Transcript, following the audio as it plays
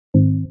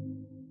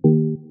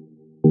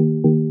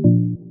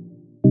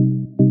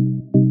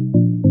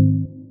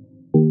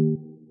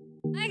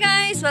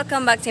guys!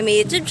 Welcome back to my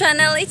YouTube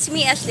channel. It's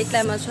me, Ash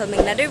Clemons, filming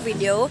another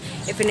video.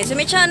 If you're new to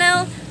my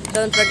channel,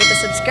 don't forget to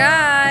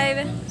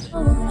subscribe.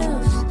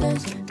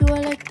 Do I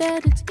like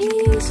that? It's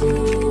easy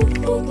to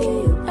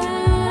figure you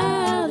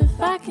out.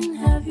 If I can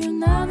have you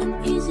now, then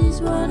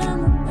easy's what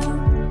I'm about.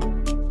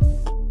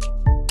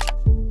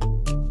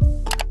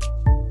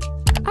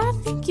 I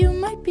think you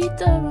might be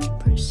the wrong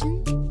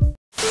person.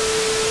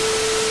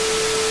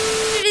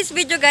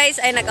 Video guys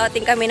ay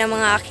nag-outing kami ng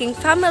mga aking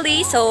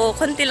family, so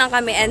konti lang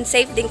kami and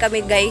safe din kami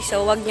guys,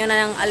 so wag nyo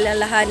na nang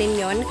alalahanin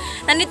yon.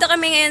 Nandito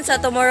kami ngayon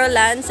sa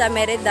Tomorrowland sa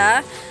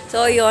Merida,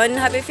 so yon,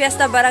 happy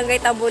fiesta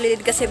barangay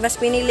Tambulid kasi mas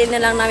pinili na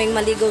lang naming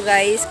maligo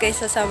guys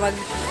kaysa sa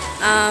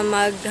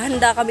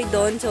maghanda kami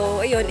doon.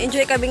 So ayun,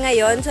 enjoy kami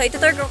ngayon, so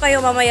itutur ko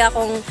kayo mamaya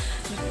kung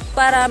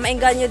para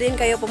maengganyo din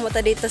kayo pumunta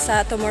dito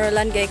sa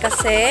Tomorrowland guys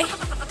kasi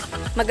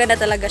maganda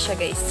talaga siya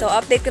guys, so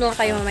update ko lang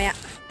kayo mamaya.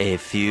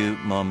 A few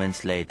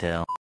moments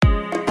later.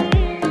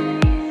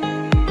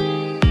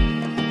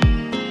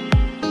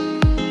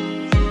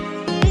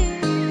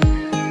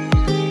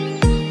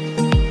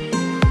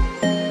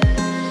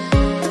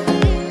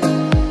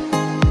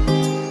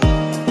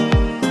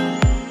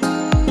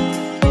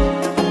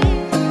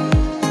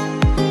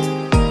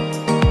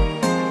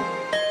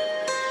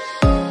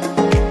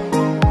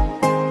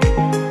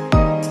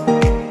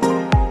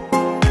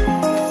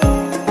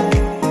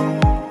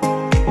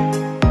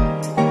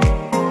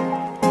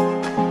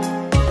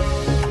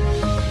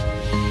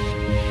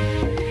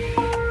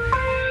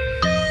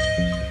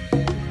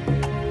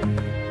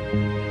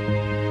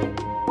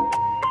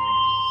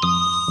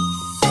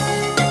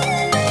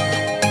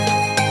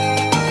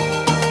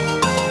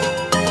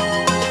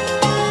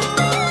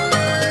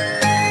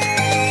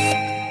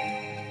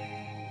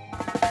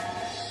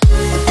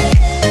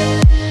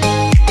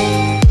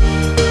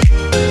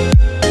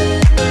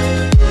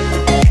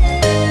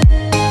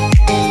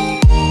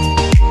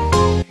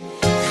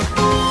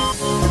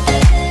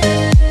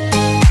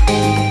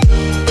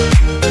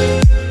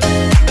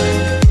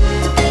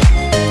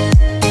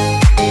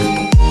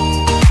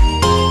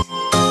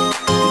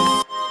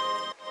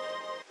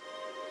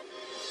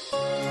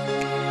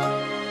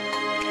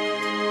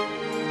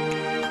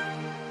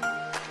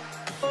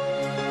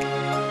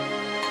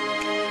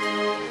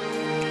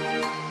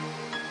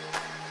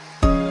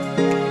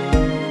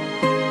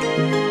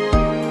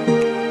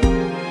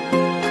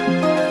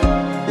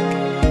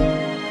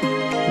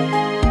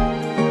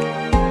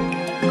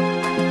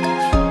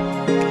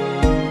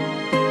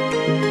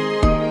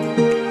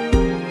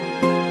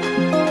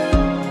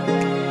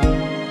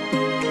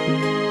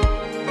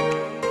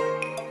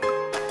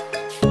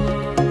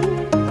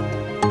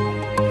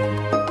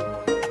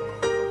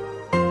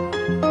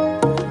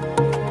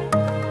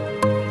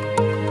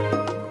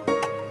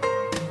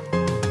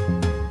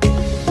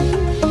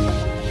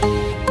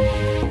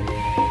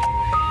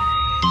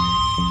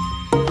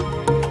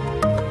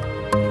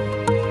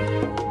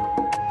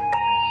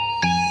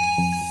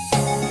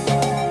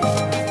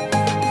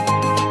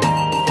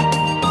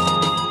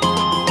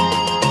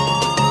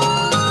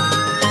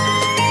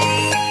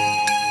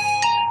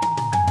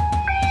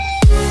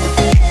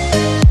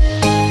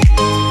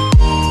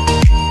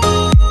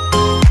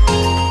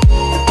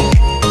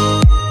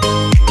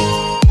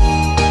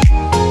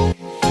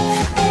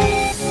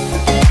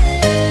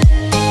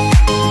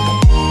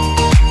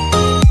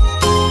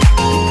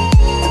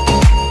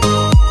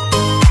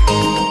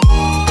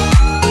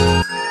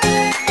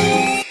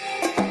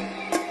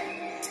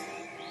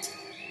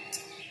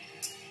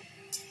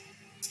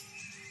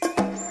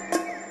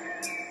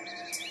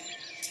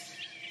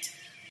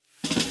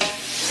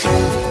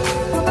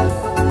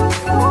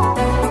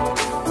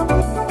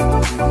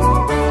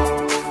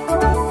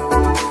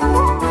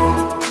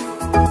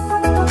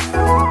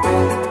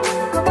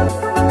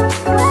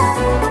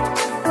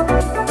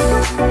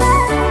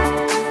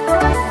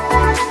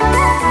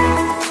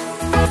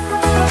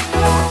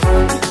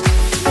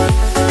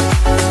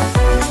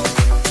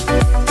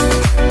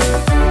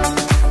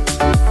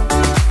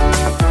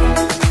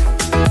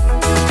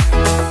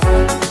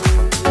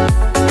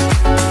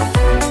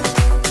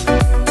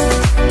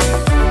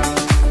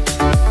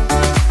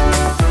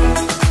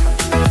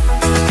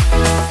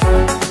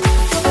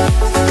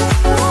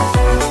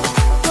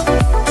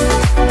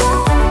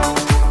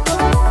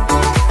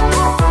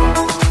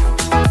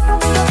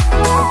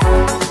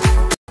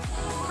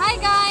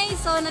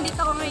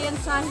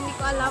 Hindi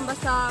ko alam,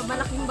 basta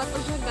malaking bato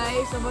siya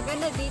guys, so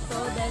maganda dito,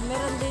 then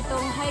meron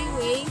ditong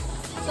highway,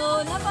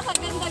 so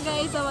napakaganda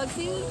guys, so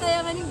mag-swimming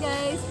tayo ngayon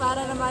guys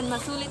para naman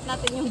masulit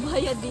natin yung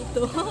bayad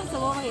dito.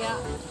 So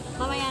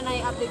mamaya na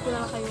i-update ko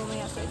na lang kayo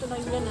mamaya, so ito na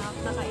yung ganap,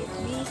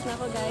 naka-bis na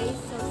ako guys,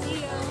 so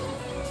see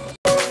you.